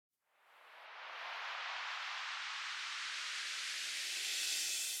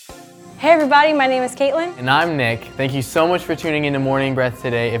Hey everybody, my name is Caitlin. And I'm Nick. Thank you so much for tuning into Morning Breath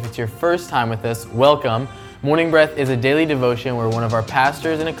today. If it's your first time with us, welcome. Morning Breath is a daily devotion where one of our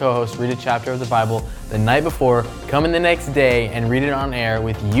pastors and a co-host read a chapter of the Bible the night before, come in the next day and read it on air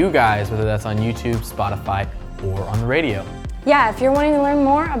with you guys, whether that's on YouTube, Spotify, or on the radio. Yeah, if you're wanting to learn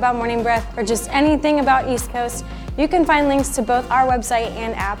more about Morning Breath or just anything about East Coast, you can find links to both our website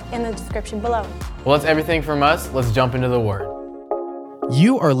and app in the description below. Well, that's everything from us. Let's jump into the Word.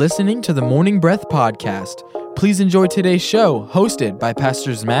 You are listening to the Morning Breath Podcast. Please enjoy today's show, hosted by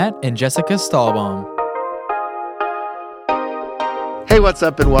Pastors Matt and Jessica Stahlbaum. Hey, what's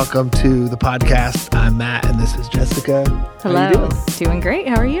up, and welcome to the podcast. I'm Matt, and this is Jessica. Hello. How you doing? Doing great.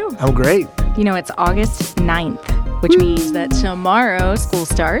 How are you? I'm great. You know, it's August 9th, which means that tomorrow school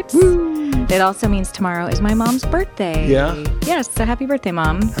starts. Woo. It also means tomorrow is my mom's birthday. Yeah? Yes, so happy birthday,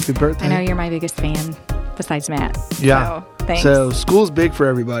 Mom. Happy birthday. I know you're my biggest fan, besides Matt. Yeah. So, thanks. So school's big for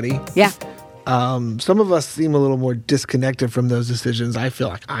everybody. Yeah. Some of us seem a little more disconnected from those decisions. I feel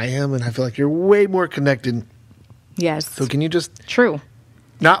like I am, and I feel like you're way more connected. Yes. So can you just... True.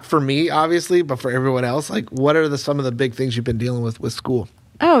 Not for me, obviously, but for everyone else, like, what are some of the big things you've been dealing with school?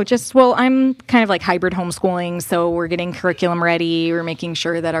 Oh, well, I'm kind of like hybrid homeschooling, so we're getting curriculum ready. We're making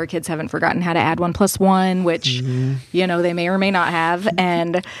sure that our kids haven't forgotten how to add 1 + 1, which, you know, they may or may not have.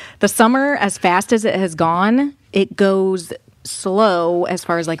 And the summer, as fast as it has gone, it goes slow as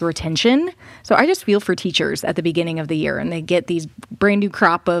far as like retention. So I just feel for teachers at the beginning of the year, and they get these brand new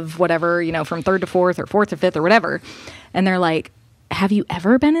crop of whatever, you know, from 3rd to 4th or 4th to 5th or whatever. And they're like, have you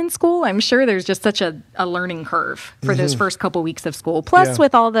ever been in school? I'm sure there's just such a learning curve for those first couple weeks of school. Plus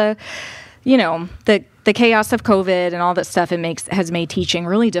with all the, you know, the chaos of COVID and all that stuff, has made teaching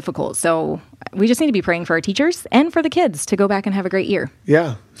really difficult. So we just need to be praying for our teachers and for the kids to go back and have a great year.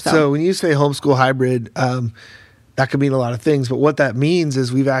 Yeah. So when you say homeschool hybrid, that could mean a lot of things. But what that means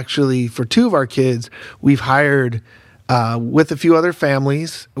is we've actually, for 2 of our kids, we've hired, with a few other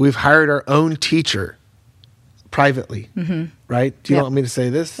families, we've hired our own teacher privately, right? Do you want me to say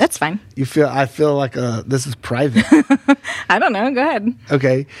this? That's fine. I feel like this is private. I don't know. Go ahead.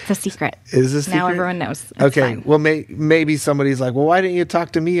 Okay. It's a secret. Is this now secret? Everyone knows. It's okay. fine. Well, maybe somebody's like, well, why didn't you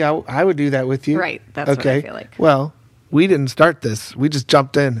talk to me? I would do that with you. Right. That's what I feel like. Well, we didn't start this. We just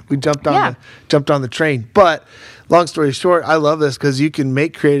jumped in. We jumped on the train. But long story short, I love this because you can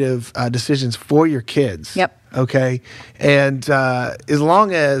make creative decisions for your kids. Yep. Okay. And as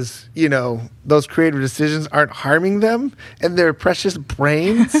long as, you know, those creative decisions aren't harming them and their precious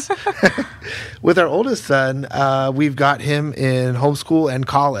brains. With our oldest son, we've got him in homeschool and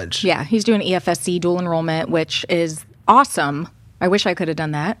college. Yeah. He's doing EFSC dual enrollment, which is awesome. I wish I could have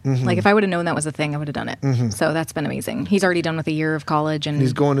done that. Like, if I would have known that was a thing, I would have done it. So that's been amazing. He's already done with a year of college. And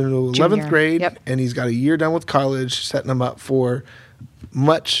he's going into 11th grade, and he's got a year done with college, setting him up for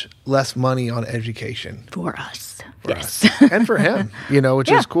much less money on education. For us. For us. And for him, you know,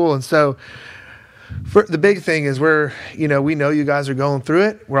 which is cool. And so the big thing is we know you guys are going through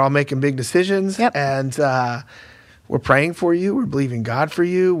it. We're all making big decisions. And we're praying for you. We're believing God for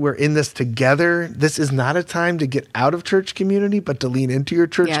you. We're in this together. This is not a time to get out of church community, but to lean into your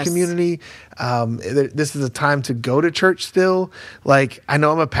church community. This is a time to go to church still. Like, I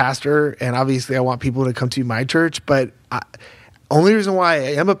know I'm a pastor, and obviously I want people to come to my church, but only reason why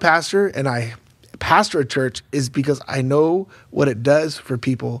I am a pastor and I pastor a church is because I know what it does for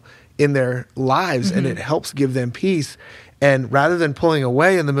people in their lives, and it helps give them peace. And rather than pulling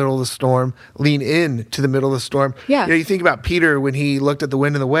away in the middle of the storm, lean in to the middle of the storm. Yeah. You know, you think about Peter when he looked at the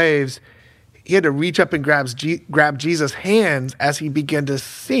wind and the waves, he had to reach up and grab Jesus' hands as he began to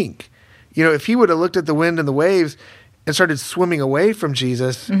sink. You know, if he would have looked at the wind and the waves and started swimming away from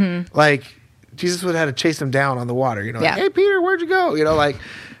Jesus, like, Jesus would have had to chase him down on the water. You know, like, hey, Peter, where'd you go? You know, like,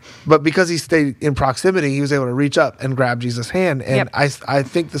 but because he stayed in proximity, he was able to reach up and grab Jesus' hand. And I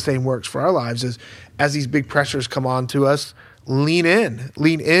think the same works for our lives is as these big pressures come on to us, lean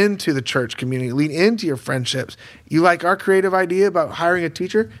into the church community, lean into your friendships. You like our creative idea about hiring a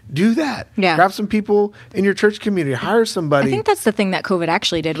teacher? Do that. Yeah. Grab some people in your church community, hire somebody. I think that's the thing that COVID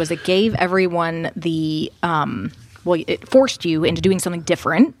actually did was it gave everyone the, it forced you into doing something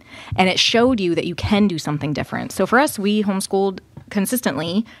different, and it showed you that you can do something different. So for us, we homeschooled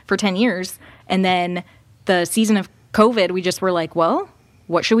consistently for 10 years, and then the season of COVID, we just were like, well,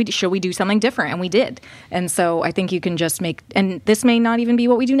 what should we do? Should we do something different? And we did. And so I think you can just and this may not even be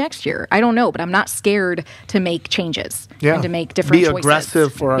what we do next year. I don't know, but I'm not scared to make changes and to make different choices. Be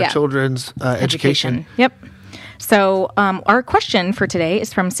aggressive for our children's education. Yep. So our question for today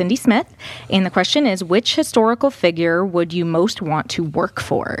is from Cindy Smith. And the question is, which historical figure would you most want to work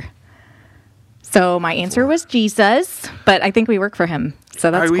for? So my answer was Jesus, but I think we work for him. So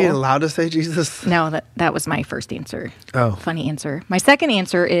that's Are we cool. allowed to say Jesus? No, that was my first answer. Oh. Funny answer. My second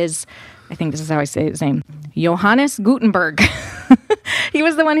answer is, I think this is how I say his name, Johannes Gutenberg. He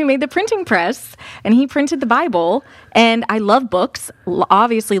was the one who made the printing press, and he printed the Bible. And I love books,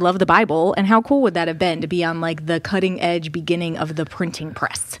 obviously love the Bible. And how cool would that have been to be on like the cutting edge beginning of the printing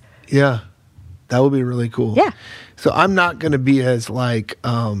press? Yeah, that would be really cool. Yeah. So I'm not going to be as like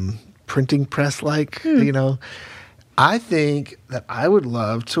printing press like, you know. I think that I would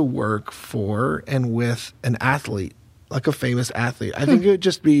love to work for and with an athlete, like a famous athlete. I think it would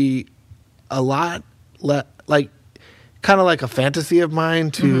just be a lot like kind of like a fantasy of mine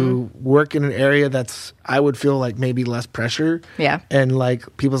to work in an area that's, I would feel like maybe less pressure. Yeah. And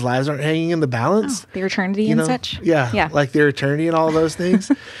like people's lives aren't hanging in the balance. Their eternity you and know? such. Yeah. Like their eternity and all those things.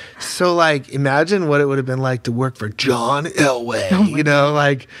 So like imagine what it would have been like to work for John Elway, you know,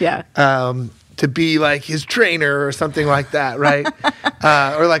 like, to be like his trainer or something like that, right?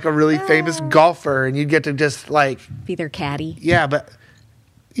 Or like a really famous golfer, and you'd get to just like be their caddy. Yeah, but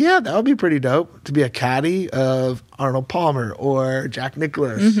yeah, that would be pretty dope to be a caddy of Arnold Palmer or Jack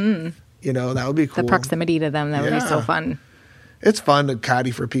Nicklaus. You know, that would be cool. The proximity to them, that would be so fun. It's fun to caddy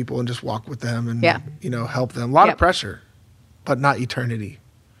for people and just walk with them and you know, help them. A lot of pressure, but not eternity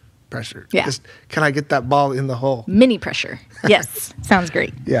pressure. Yeah. Just, can I get that ball in the hole? Mini pressure. Yes. Sounds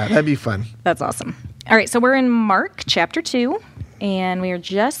great. Yeah, that'd be fun. That's awesome. All right, so we're in Mark chapter 2, and we are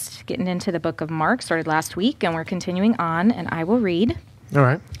just getting into the book of Mark, started last week, and we're continuing on, and I will read. All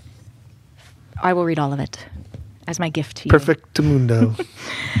right. I will read all of it as my gift to you. Perfectamundo.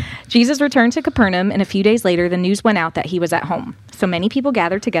 Jesus returned to Capernaum, and a few days later, the news went out that he was at home. So many people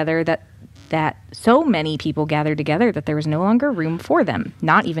gathered together that there was no longer room for them,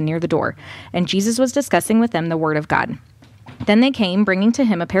 not even near the door. And Jesus was discussing with them the word of God. Then they came, bringing to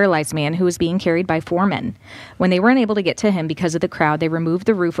him a paralyzed man who was being carried by 4 men. When they were unable to get to him because of the crowd, they removed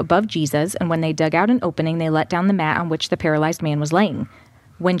the roof above Jesus, and when they dug out an opening, they let down the mat on which the paralyzed man was laying.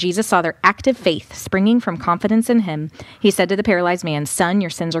 When Jesus saw their active faith springing from confidence in him, he said to the paralyzed man, "Son, your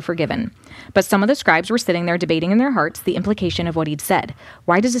sins are forgiven." But some of the scribes were sitting there debating in their hearts the implication of what he'd said.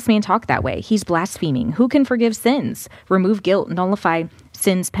 Why does this man talk that way? He's blaspheming. Who can forgive sins, remove guilt, nullify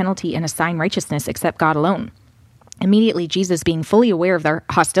sin's penalty, and assign righteousness except God alone? Immediately, Jesus, being fully aware of their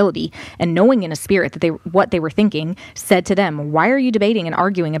hostility and knowing in his spirit that what they were thinking, said to them, "Why are you debating and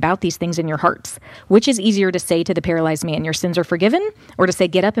arguing about these things in your hearts? Which is easier to say to the paralyzed man, 'Your sins are forgiven,' or to say,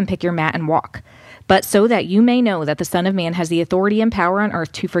 'Get up and pick your mat and walk'? But so that you may know that the Son of Man has the authority and power on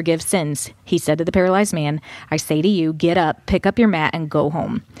earth to forgive sins," he said to the paralyzed man, "I say to you, get up, pick up your mat, and go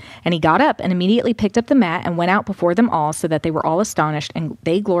home." And he got up and immediately picked up the mat and went out before them all, so that they were all astonished, and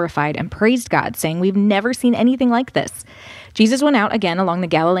they glorified and praised God, saying, "We've never seen anything like this." Jesus went out again along the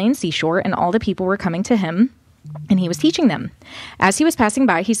Galilean seashore, and all the people were coming to him, and he was teaching them. As he was passing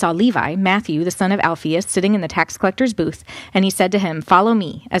by, he saw Levi, Matthew, the son of Alphaeus, sitting in the tax collector's booth, and he said to him, "Follow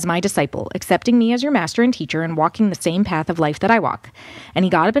me as my disciple, accepting me as your master and teacher, and walking the same path of life that I walk." And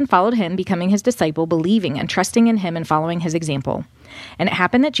he got up and followed him, becoming his disciple, believing and trusting in him and following his example. And it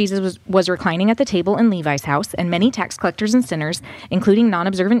happened that Jesus was reclining at the table in Levi's house, and many tax collectors and sinners, including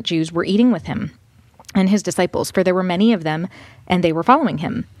non-observant Jews, were eating with him and his disciples, for there were many of them, and they were following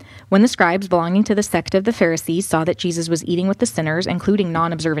him. When the scribes belonging to the sect of the Pharisees saw that Jesus was eating with the sinners, including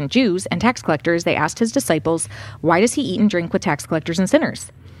non-observant Jews and tax collectors, they asked his disciples, "Why does he eat and drink with tax collectors and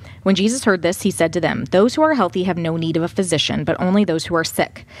sinners?" When Jesus heard this, he said to them, "Those who are healthy have no need of a physician, but only those who are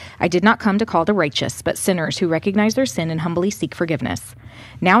sick. I did not come to call the righteous, but sinners who recognize their sin and humbly seek forgiveness."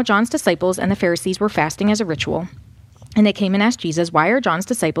 Now John's disciples and the Pharisees were fasting as a ritual. And they came and asked Jesus, "Why are John's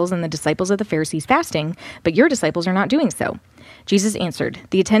disciples and the disciples of the Pharisees fasting, but your disciples are not doing so?" Jesus answered,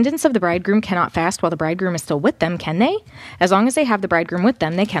 "The attendants of the bridegroom cannot fast while the bridegroom is still with them, can they? As long as they have the bridegroom with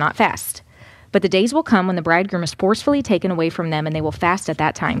them, they cannot fast. But the days will come when the bridegroom is forcefully taken away from them, and they will fast at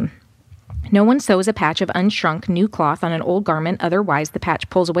that time. No one sews a patch of unshrunk new cloth on an old garment, otherwise the patch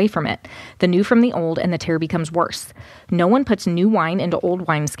pulls away from it, the new from the old, and the tear becomes worse. No one puts new wine into old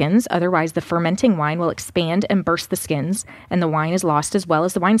wineskins, otherwise the fermenting wine will expand and burst the skins, and the wine is lost as well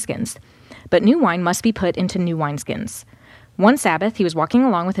as the wineskins. But new wine must be put into new wineskins." One Sabbath, he was walking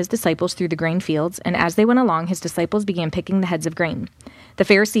along with his disciples through the grain fields, and as they went along, his disciples began picking the heads of grain. The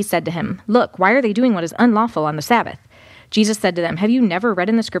Pharisees said to him, "Look, why are they doing what is unlawful on the Sabbath?" Jesus said to them, "Have you never read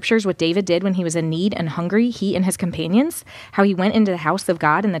in the scriptures what David did when he was in need and hungry, he and his companions? How he went into the house of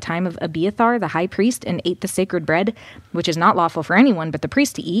God in the time of Abiathar, the high priest, and ate the sacred bread, which is not lawful for anyone but the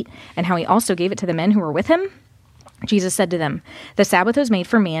priest to eat, and how he also gave it to the men who were with him?" Jesus said to them, "The Sabbath was made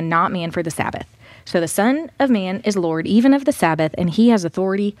for man, not man for the Sabbath. So the Son of Man is Lord even of the Sabbath, and he has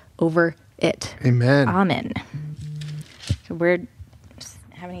authority over it." Amen. Amen. So we're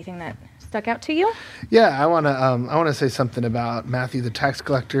have anything that stuck out to you? Yeah, I want to say something about Matthew the tax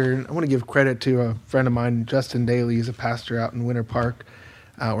collector. I want to give credit to a friend of mine, Justin Daly. He's a pastor out in Winter Park,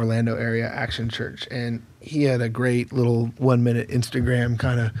 Orlando area, Action Church, and he had a great little 1-minute Instagram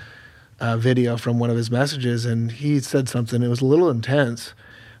kind of video from one of his messages, and he said something. It was a little intense,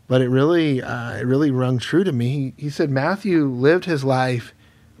 but it really rung true to me. He said Matthew lived his life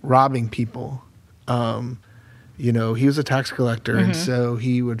robbing people. He was a tax collector, and so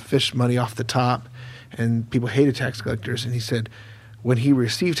he would fish money off the top, and people hated tax collectors. And he said when he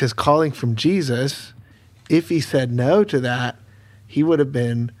received his calling from Jesus, if he said no to that, he would have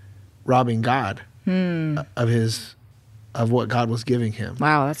been robbing God of what God was giving him.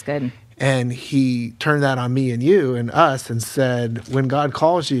 Wow, that's good. And he turned that on me and you and us and said, when God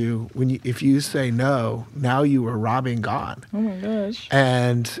calls you, if you say no, now you are robbing God. Oh my gosh.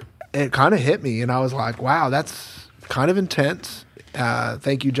 And it kind of hit me, and I was like, wow, that's kind of intense.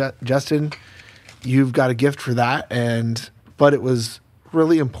 Thank you, Justin. You've got a gift for that. But it was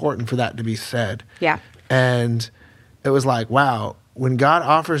really important for that to be said. Yeah. And it was like, wow, when God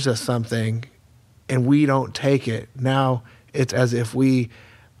offers us something and we don't take it, now it's as if we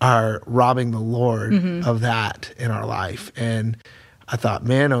are robbing the Lord of that in our life. And I thought,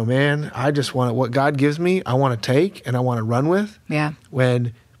 man, oh man, I just want what God gives me, I want to take and I want to run with. Yeah.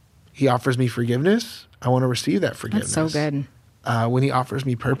 When he offers me forgiveness, I want to receive that forgiveness. That's so good. When he offers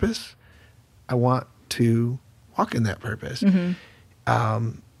me purpose, I want to walk in that purpose.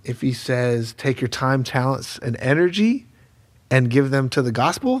 If he says, take your time, talents, and energy and give them to the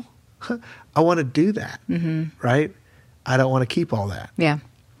gospel, I want to do that, right? I don't want to keep all that. Yeah.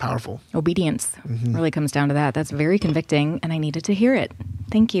 Powerful. Obedience really comes down to that. That's very convicting, and I needed to hear it.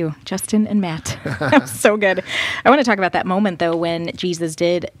 Thank you, Justin and Matt. That was so good. I want to talk about that moment, though, when Jesus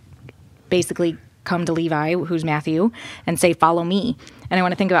did basically come to Levi, who's Matthew, and say, follow me. And I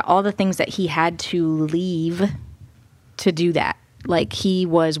want to think about all the things that he had to leave to do that. Like, he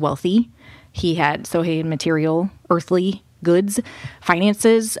was wealthy. He had material, earthly goods,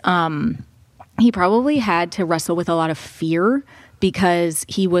 finances. He probably had to wrestle with a lot of fear because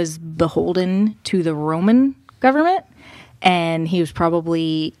he was beholden to the Roman government, and he was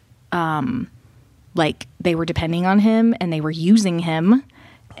probably they were depending on him and they were using him.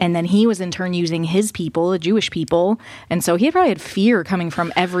 And then he was in turn using his people, the Jewish people. And so he probably had fear coming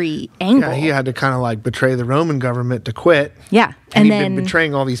from every angle. Yeah, he had to kind of betray the Roman government to quit. Yeah. And he'd been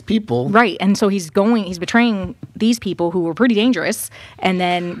betraying all these people. Right. And so he's betraying these people who were pretty dangerous and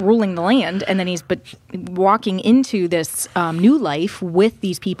then ruling the land. And then he's walking into this new life with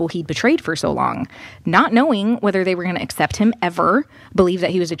these people he'd betrayed for so long, not knowing whether they were going to accept him ever, believe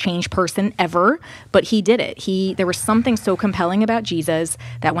that he was a changed person ever. But he did it. There was something so compelling about Jesus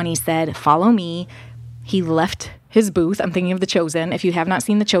that when he said, follow me, he left his booth. I'm thinking of The Chosen. If you have not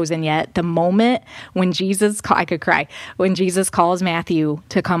seen The Chosen yet, the moment when I could cry, when Jesus calls Matthew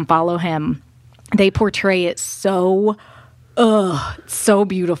to come follow him, they portray it so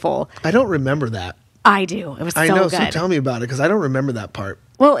beautiful. I don't remember that. I do. It was so good. I know, so tell me about it, because I don't remember that part.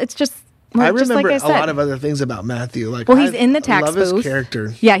 Well, it's just... I remember a lot of other things about Matthew. He's in the tax booth. I love his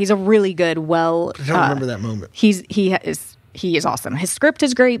character. Yeah, he's a really good, I don't remember that moment. He is awesome. His script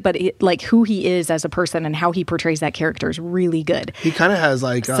is great, but who he is as a person and how he portrays that character is really good. He kind of has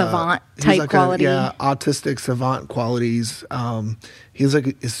savant type quality. Autistic savant qualities. He's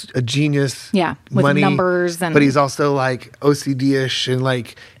a genius. Yeah, with money, numbers, but he's also OCD-ish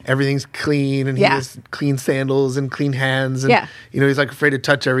and everything's clean, and he has clean sandals and clean hands, and he's afraid to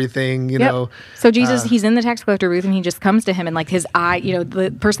touch everything. You know. So Jesus, he's in the tax collector booth, and he just comes to him, and his eye,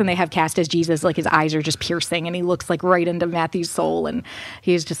 the person they have cast as Jesus, his eyes are just piercing, and he looks right into Matthew's soul, and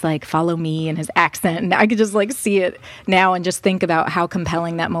he's just follow me, and his accent, and I could just see it now, and just think about how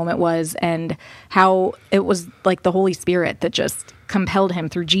compelling that moment was, and how it was the Holy Spirit that just compelled him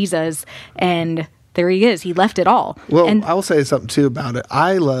through Jesus, and there he is. He left it all. Well, and I will say something too about it.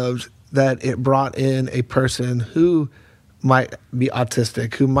 I loved that it brought in a person who might be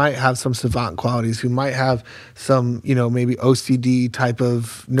autistic, who might have some savant qualities, who might have some, maybe OCD type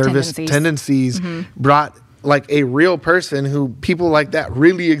of nervous tendencies brought a real person who people like that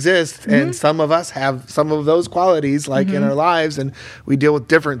really exist. And some of us have some of those qualities in our lives, and we deal with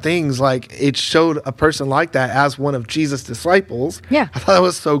different things. It showed a person like that as one of Jesus' disciples. Yeah. I thought that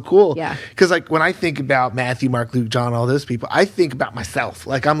was so cool. Yeah. Because when I think about Matthew, Mark, Luke, John, all those people, I think about myself.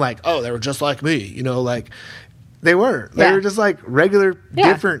 I'm oh, they were just like me, They weren't. They were just regular,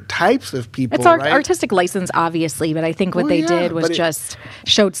 different types of people. It's artistic license, obviously, but I think what they did was just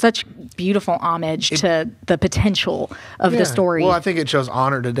showed such beautiful homage to the potential of the story. Well, I think it shows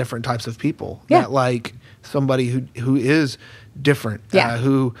honor to different types of people. Yeah. That, like, somebody who is different,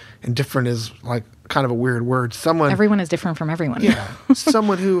 and different is like kind of a weird word. Everyone is different from everyone. Yeah.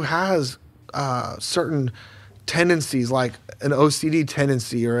 Someone who has certain tendencies, like an OCD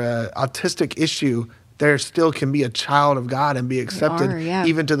tendency or a autistic issue, there still can be a child of God and be accepted,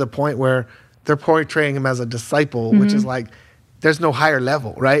 even to the point where they're portraying him as a disciple, which is like, there's no higher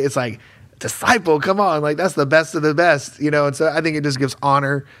level, right? It's like, disciple, come on, like that's the best of the best, And so I think it just gives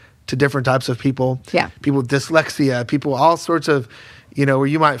honor to different types of people. Yeah. People with dyslexia, people, all sorts of, where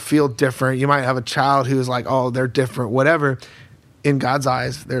you might feel different. You might have a child who's like, oh, they're different, whatever. In God's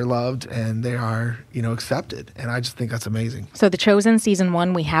eyes, they're loved and they are, accepted. And I just think that's amazing. So The Chosen season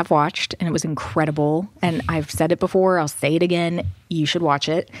 1 we have watched, and it was incredible. And I've said it before, I'll say it again. You should watch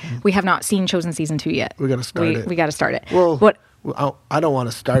it. We have not seen Chosen season 2 yet. We got to start it. We got to start it. Well, I don't want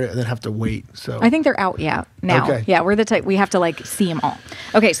to start it and then have to wait. So I think they're out, now. Okay. Yeah, we're the type, we have to like see them all.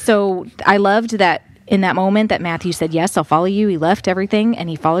 Okay, so I loved that in that moment that Matthew said, yes, I'll follow you. He left everything and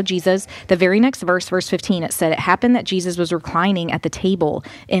he followed Jesus. The very next verse, verse 15, it said, it happened that Jesus was reclining at the table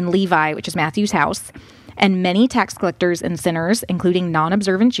in Levi, which is Matthew's house, and many tax collectors and sinners, including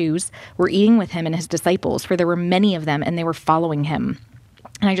non-observant Jews, were eating with him and his disciples, for there were many of them and they were following him.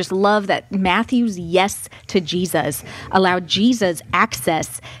 And I just love that Matthew's yes to Jesus allowed Jesus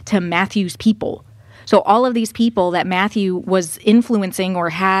access to Matthew's people. So all of these people that Matthew was influencing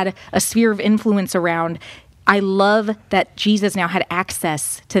or had a sphere of influence around, I love that Jesus now had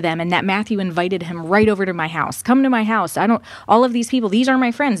access to them and that Matthew invited him right over to my house. Come to my house. All of these people, these are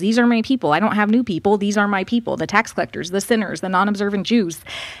my friends. These are my people. I don't have new people. These are my people, the tax collectors, the sinners, the non-observant Jews.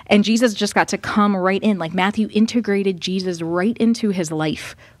 And Jesus just got to come right in. Like Matthew integrated Jesus right into his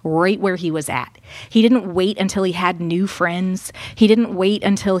life, right where he was at. He didn't wait until he had new friends. He didn't wait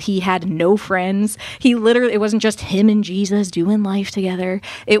until he had no friends. It wasn't just him and Jesus doing life together.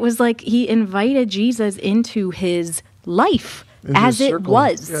 It was like he invited Jesus into his life as it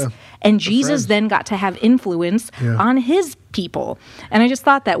was. Yeah. And Jesus then got to have influence on his people. And I just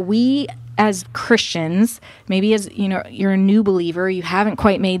thought that we as Christians, maybe as you're a new believer, you haven't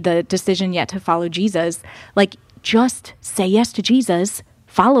quite made the decision yet to follow Jesus, like just say yes to Jesus,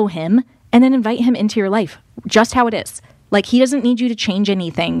 follow him, and then invite him into your life, just how it is. Like he doesn't need you to change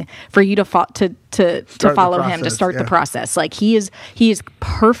anything for you to follow him, to start the process. Like he is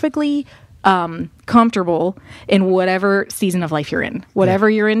perfectly comfortable in whatever season of life you're in, whatever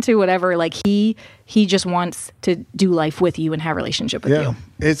you're into, whatever. Like he just wants to do life with you and have a relationship with you.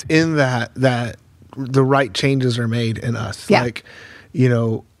 It's in that the right changes are made in us. Yeah. Like,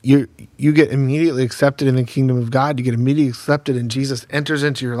 you get immediately accepted in the kingdom of God. You get immediately accepted and Jesus enters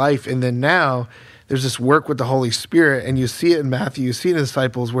into your life. And then now there's this work with the Holy Spirit, and you see it in Matthew, you see it in the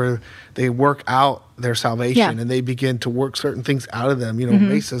disciples where they work out their salvation and they begin to work certain things out of them.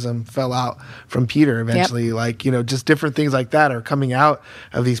 Racism fell out from Peter eventually, just different things like that are coming out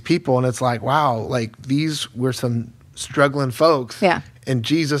of these people. And it's like, wow, like these were some struggling folks. Yeah. And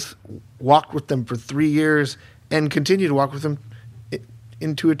Jesus walked with them for 3 years and continued to walk with them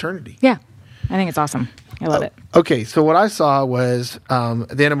into eternity. Yeah. I think it's awesome. I love it. Okay. So what I saw was, at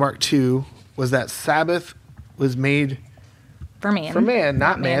the end of Mark 2, was that Sabbath was made for man. For man,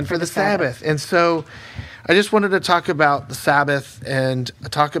 not man for the Sabbath. And so I just wanted to talk about the Sabbath and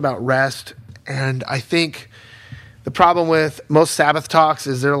talk about rest. And I think the problem with most Sabbath talks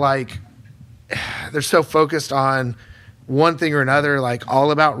is they're so focused on one thing or another, like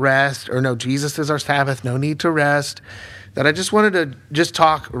all about rest, or no, Jesus is our Sabbath, no need to rest, that I just wanted to just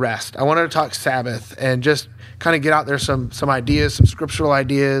talk rest. I wanted to talk Sabbath and just kind of get out there some ideas, some scriptural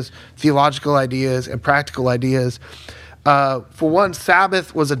ideas, theological ideas, and practical ideas. For one,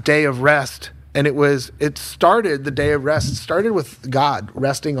 Sabbath was a day of rest, and the day of rest started with God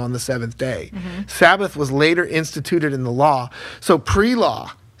resting on the seventh day. Mm-hmm. Sabbath was later instituted in the law. So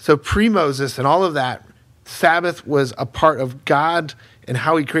pre-law, so pre-Moses and all of that, Sabbath was a part of God and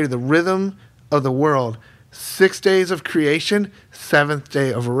how he created the rhythm of the world. 6 days of creation, seventh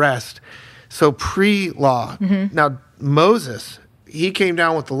day of rest. So pre-law. Mm-hmm. Now, Moses, he came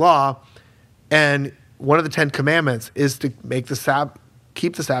down with the law, and one of the 10 commandments is to make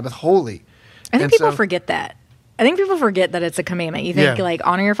keep the Sabbath holy. I think people forget that. I think people forget that it's a commandment. You think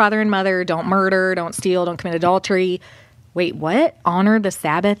honor your father and mother, don't murder, don't steal, don't commit adultery. Wait, what? Honor the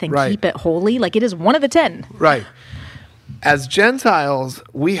Sabbath and keep it holy? Like it is one of the 10. Right. As Gentiles,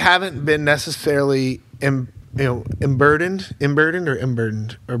 we haven't been necessarily burdened. I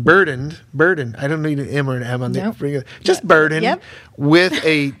don't need an M or an M on the just burdened with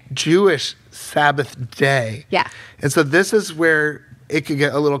a Jewish Sabbath day. Yeah. And so this is where it could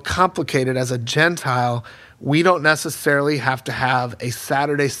get a little complicated as a Gentile. We don't necessarily have to have a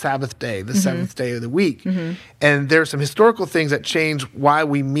Saturday Sabbath day, the seventh day of the week. And there are some historical things that change why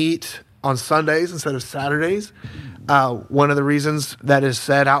we meet on Sundays instead of Saturdays. One of the reasons that is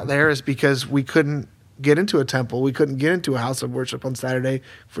said out there is because we couldn't get into a temple. We couldn't get into a house of worship on Saturday,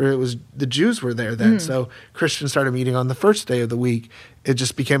 for it was the Jews were there then. So Christians started meeting on the first day of the week. It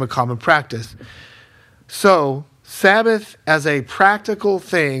just became a common practice. So Sabbath as a practical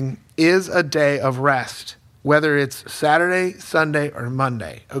thing is a day of rest, whether it's Saturday, Sunday, or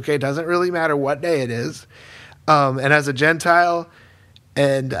Monday. Okay, it doesn't really matter what day it is. And as a Gentile,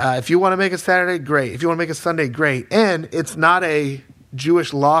 and if you want to make a Saturday, great. If you want to make a Sunday, great. And it's not a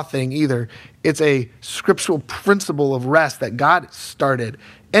Jewish law thing either. It's a scriptural principle of rest that God started.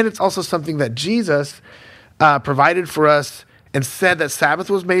 And it's also something that Jesus provided for us and said that Sabbath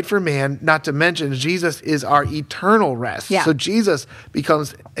was made for man, not to mention Jesus is our eternal rest. Yeah. So Jesus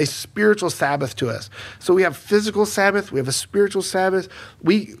becomes a spiritual Sabbath to us. So we have physical Sabbath, we have a spiritual Sabbath.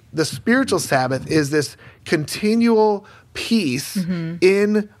 The spiritual Sabbath is this continual peace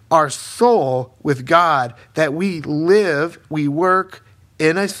in our soul with God, that we live, we work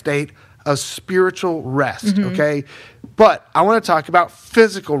in a state of spiritual rest, okay? But I want to talk about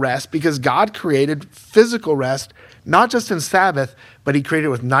physical rest, because God created physical rest, not just in Sabbath, but he created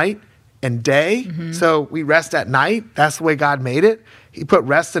with night and day. So we rest at night. That's the way God made it. He put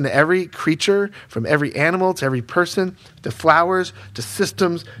rest into every creature, from every animal to every person, to flowers, to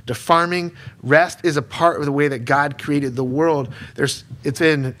systems, to farming. Rest is a part of the way that God created the world. It's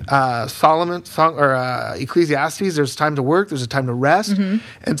in Solomon's song, or Ecclesiastes. There's time to work. There's a time to rest.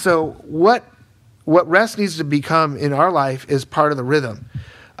 And so what rest needs to become in our life is part of the rhythm.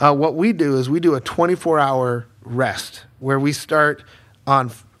 What we do is we do a 24-hour rest, where we start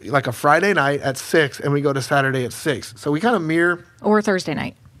on like a Friday night at 6 and we go to Saturday at 6. So we kind of mirror. Or Thursday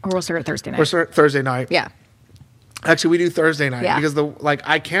night. Or we'll start Thursday night. Or start Thursday night. Yeah. Actually, we do Thursday night, Yeah. because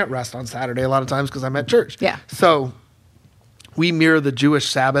I can't rest on Saturday a lot of times because I'm at church. Yeah. So we mirror the Jewish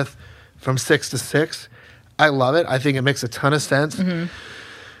Sabbath from 6 to 6. I love it. I think it makes a ton of sense.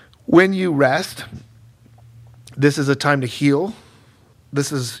 When you rest, this is a time to heal.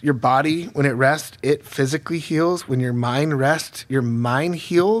 This is your body. When it rests, it physically heals. When your mind rests, your mind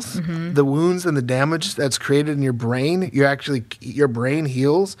heals. The wounds and the damage that's created in your brain, your brain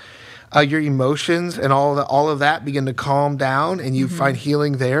heals. Your emotions and all of that begin to calm down, and you find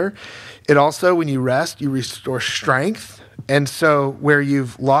healing there. It also, when you rest, you restore strength. And so where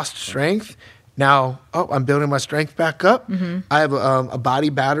you've lost strength, now, I'm building my strength back up. I have a body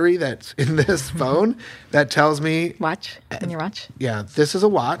battery that's in this phone that tells me... Watch? In your watch? Yeah, this is a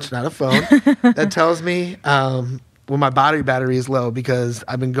watch, not a phone. That tells me when my body battery is low, because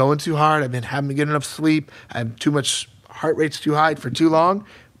I've been going too hard. I've been having to get enough sleep. I have too much, heart rate's too high for too long.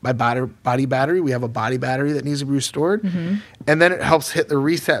 My body battery, we have a body battery that needs to be restored. And then it helps hit the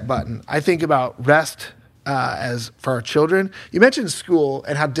reset button. I think about rest as for our children. You mentioned school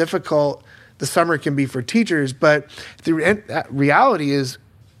and how difficult the summer can be for teachers, but the reality is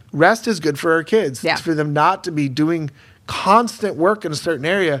rest is good for our kids. Yeah. It's for them not to be doing constant work in a certain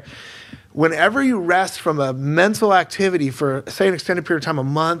area. Whenever you rest from a mental activity for, say, an extended period of time, a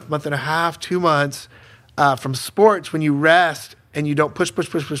month, month and a half, 2 months, from sports, when you rest and you don't push,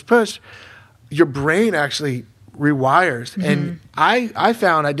 your brain actually rewires. And I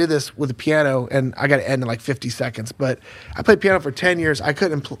found, I did this with the piano, and I got to end in like 50 seconds, but I played piano for 10 years. I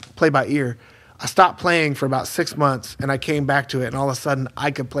couldn't play by ear. I stopped playing for about 6 months, and I came back to it, and all of a sudden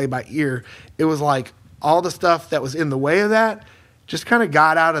I could play by ear. It was like all the stuff that was in the way of that just kind of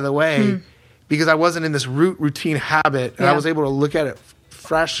got out of the way because I wasn't in this routine habit, and I was able to look at it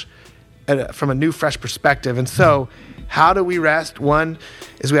fresh, from a new, fresh perspective. And so how do we rest? One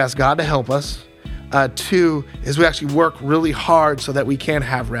is we ask God to help us. 2 is we actually work really hard so that we can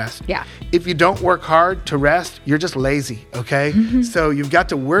have rest. Yeah. If you don't work hard to rest, you're just lazy, okay? So you've got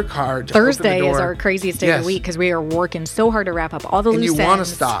to work hard to Thursday open the door. is our craziest day of the week, because we are working so hard to wrap up all the loose ends. And you want to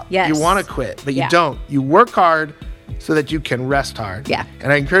stop. Yes. You want to quit, but you don't. You work hard so that you can rest hard. Yeah.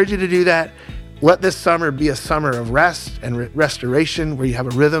 And I encourage you to do that. Let this summer be a summer of rest and restoration, where you have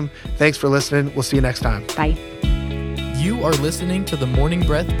a rhythm. Thanks for listening. We'll see you next time. Bye. You are listening to the Morning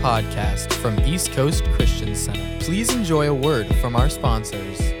Breath podcast from East Coast Christian Center. Please enjoy a word from our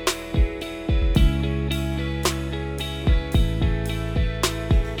sponsors.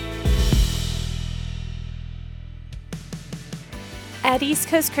 At East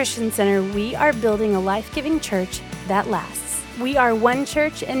Coast Christian Center, we are building a life-giving church that lasts. We are one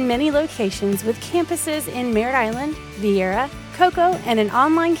church in many locations with campuses in Merritt Island, Viera, Cocoa, and an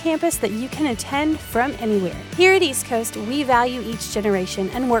online campus that you can attend from anywhere. Here at East Coast, we value each generation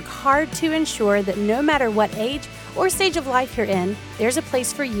and work hard to ensure that no matter what age or stage of life you're in, there's a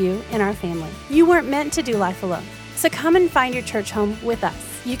place for you in our family. You weren't meant to do life alone, so come and find your church home with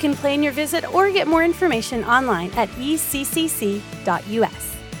us. You can plan your visit or get more information online at eccc.us.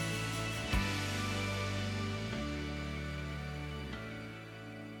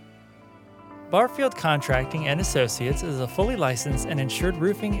 Barfield Contracting and Associates is a fully licensed and insured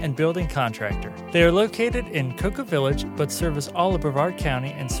roofing and building contractor. They are located in Cocoa Village but service all of Brevard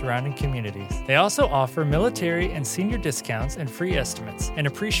County and surrounding communities. They also offer military and senior discounts and free estimates and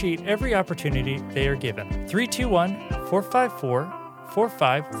appreciate every opportunity they are given.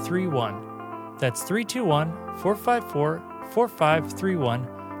 321-454-4531. That's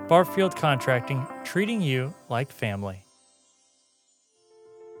 321-454-4531. Barfield Contracting, treating you like family.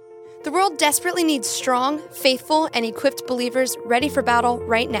 The world desperately needs strong, faithful, and equipped believers ready for battle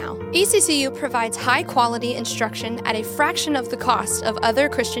right now. ECCU provides high-quality instruction at a fraction of the cost of other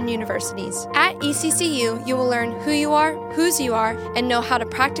Christian universities. At ECCU, you will learn who you are, whose you are, and know how to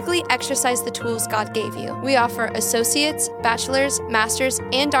practically exercise the tools God gave you. We offer associates, bachelor's, master's,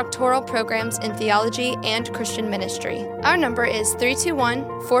 and doctoral programs in theology and Christian ministry. Our number is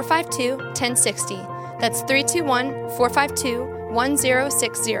 321-452-1060. That's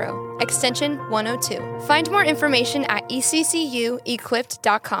 321-452-1060. Extension 102. Find more information at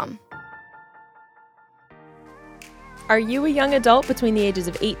eccuequipped.com. Are you a young adult between the ages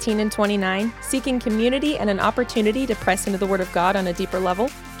of 18 and 29, seeking community and an opportunity to press into the Word of God on a deeper level?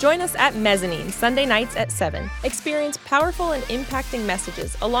 Join us at Mezzanine, Sunday nights at 7. Experience powerful and impacting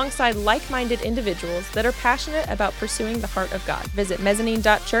messages alongside like-minded individuals that are passionate about pursuing the heart of God. Visit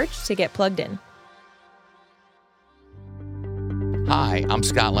mezzanine.church to get plugged in. Hi, I'm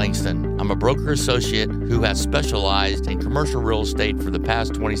Scott Langston. I'm a broker associate who has specialized in commercial real estate for the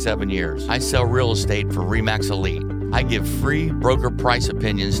past 27 years. I sell real estate for RE/MAX Elite. I give free broker price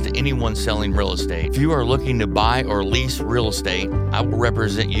opinions to anyone selling real estate. If you are looking to buy or lease real estate, I will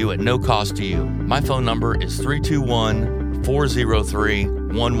represent you at no cost to you. My phone number is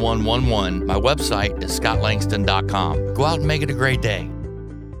 321-403-1111. My website is scottlangston.com. Go out and make it a great day.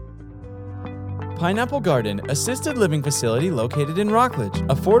 Pineapple Garden, assisted living facility located in Rockledge.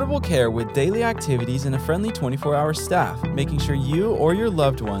 Affordable care with daily activities and a friendly 24-hour staff, making sure you or your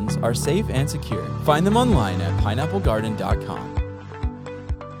loved ones are safe and secure. Find them online at pineapplegarden.com.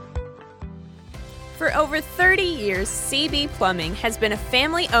 For over 30 years, CB Plumbing has been a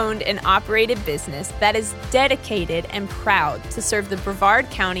family-owned and operated business that is dedicated and proud to serve the Brevard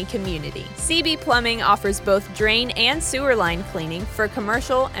County community. CB Plumbing offers both drain and sewer line cleaning for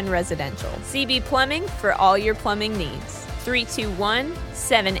commercial and residential. CB Plumbing for all your plumbing needs.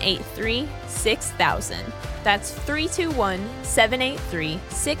 321-783-6000. That's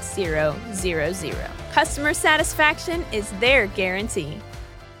 321-783-6000. Customer satisfaction is their guarantee.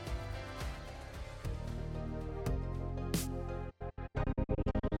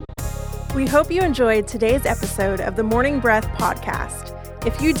 We hope you enjoyed today's episode of the Morning Breath podcast.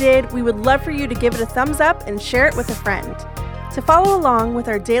 If you did, we would love for you to give it a thumbs up and share it with a friend. To follow along with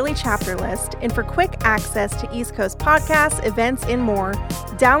our daily chapter list and for quick access to East Coast podcasts, events, and more,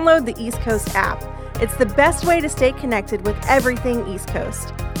 download the East Coast app. It's the best way to stay connected with everything East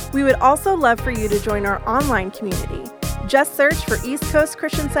Coast. We would also love for you to join our online community. Just search for East Coast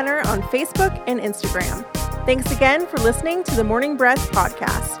Christian Center on Facebook and Instagram. Thanks again for listening to the Morning Breath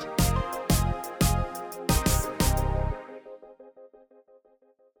podcast.